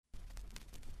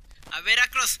A ver,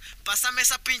 Acros, pásame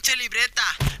esa pinche libreta.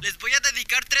 Les voy a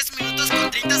dedicar 3 minutos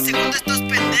con 30 segundos a estos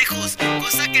pendejos,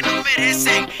 cosa que no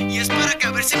merecen. Y es para que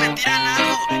a ver si me tiran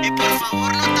algo. Y por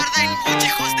favor no tarden mucho,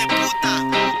 hijos de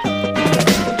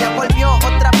puta. Ya volvió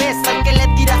otra vez al que le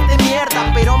tiraste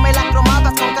mierda, pero me la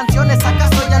cromabas con canciones,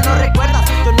 ¿acaso ya no recuerdas?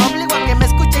 Yo no obligo a que me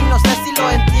escuche y no sé si lo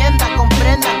entienda.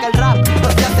 Comprenda que el rap no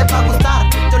se hace pa' gustar.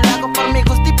 Yo lo hago por mi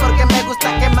gusto y porque me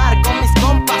gusta quemar. Con mis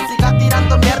compas siga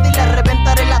tirando mierda y le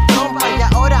reventaré la trompa.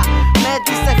 Y ahora me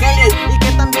dice hater y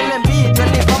que también lo envidio.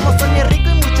 Él ni famoso ni rico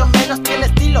y mucho menos tiene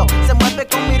estilo. Se mueve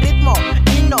con mi ritmo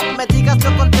y no me digas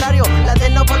lo contrario. La de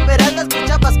no volver a la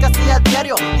escuchabas casi a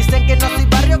diario. Dicen que no soy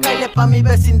barrio, caile pa' mi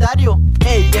vecindario.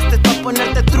 Ey, este es pa'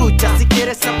 ponerte trucha. Si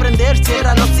quieres aprender,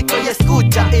 cierra el hocico y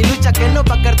escucha. Y lucha que no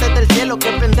va a caerte del cielo.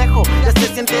 Que pendejo, ya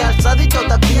se siente alzado y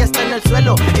todavía está en el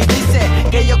suelo. Y dice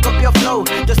que yo copio flow.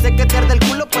 Yo sé que te arde el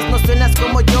culo pues no suenas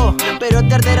como yo, pero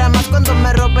te arderá más cuando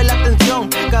me robe la atención.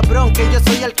 Cabrón, que yo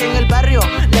soy el que en el barrio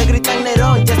le gritan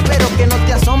Neron. Ya espero que no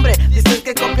te asombre. Dices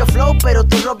que copio flow, pero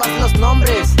tú robas los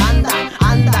nombres. Anda,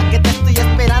 anda, que te estoy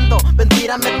esperando. Ven,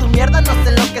 tírame tu mierda, no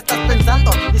sé lo que estás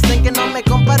pensando. Dicen que no me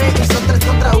compare y son 3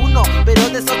 contra 1, pero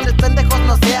de esos 3 pendejos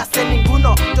no se hace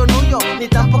ninguno. Yo no huyo, ni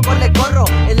tampoco le corro.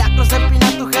 El Acros empina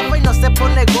a tu jefa y no se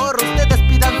pone gorro. Ustedes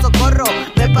pidan socorro.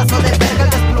 Me paso de verga al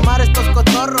desplumar estos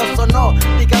cotorros, ¿o no?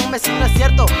 Díganme si no es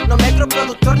cierto. No me creo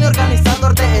productor ni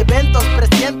organizador de eventos.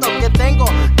 Presiento que tengo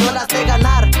yo las de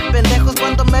ganar. Pendejos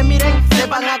cuando me miren se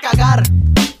van a cagar.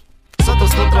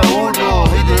 Nosotros contra uno,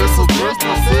 y de esos 3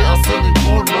 no se hace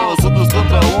ninguno. Nosotros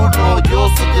contra uno, yo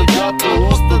soy el gato,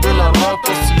 usted de la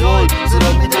rata, si hoy será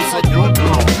mi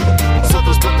desayuno.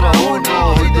 Nosotros contra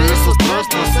uno, y de esos 3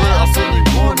 no se hace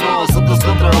ninguno. Nosotros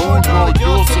contra uno,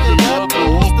 yo soy el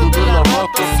gato, usted de la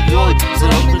rata, si hoy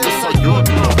será mi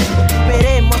desayuno.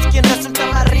 Veremos quién resulta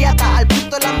más riata. Al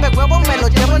puto lambe huevo me lo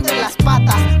llevo entre las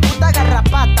patas. Puta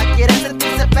garrapata, quiere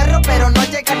sentirse perro pero no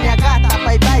llega ni a gata.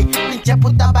 Bye bye, pinche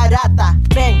puta barata.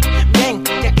 Ven, ven,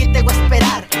 que aquí te voy a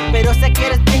esperar, pero sé que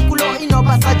eres bien culo y no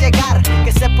vas a llegar.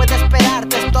 ¿Qué se puede esperar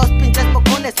de estos pinches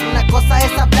bocones? Una cosa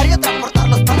es hablar y otra portar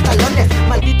los pantalones.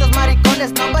 Malditos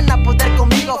maricones no van a poder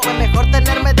conmigo. Fue mejor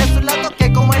tenerme de su lado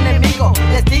que como enemigo.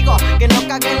 Les digo que no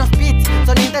caguen los beats,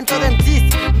 son intentos de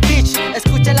MCs. Bitch,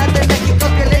 escuchen las de México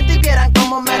violento y vieran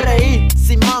cómo me reí.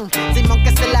 Simón, Simón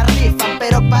que se la rifan,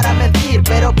 pero para mentir,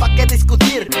 pero pa' qué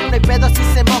discutir. No hay pedo si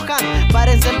se mojan,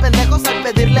 párense en pendejos al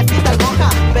pedirle fit al moja.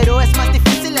 Pero es más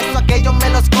difícil eso a que yo me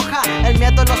los coja. El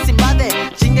miedo los invade,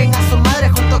 chinguen a su madre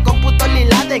junto con puto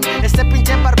Liladen. Ese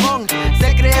pinche barbón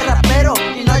se cree rapero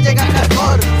y no llega a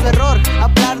hardcore. Su error,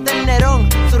 hablar del Neron,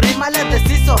 su rima le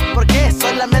deshizo. ¿Por qué?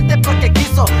 Solamente porque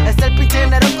quiso. Es el pinche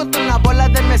Neron contra una bola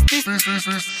de mestizo.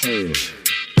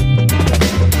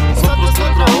 Nosotros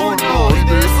contra uno, y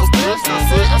de esos 3 no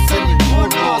se hace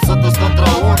ninguno. Nosotros contra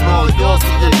uno, yo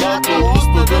soy el gato,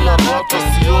 usted de la rata,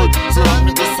 si hoy será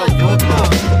mi desayuno.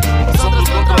 Nosotros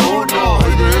contra uno,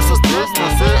 y de esos 3 no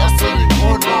se hace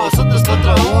ninguno. Nosotros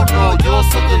contra uno, yo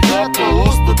soy el gato,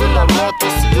 usted de la rata,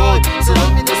 si hoy será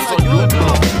mi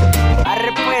desayuno.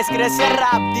 Arre pues, Grecia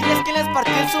Rap, diles quién les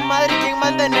partió en su madre y quién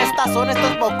manda en esta. Son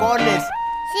estos bocones.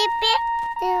 Siempre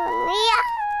te unía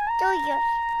tuyos.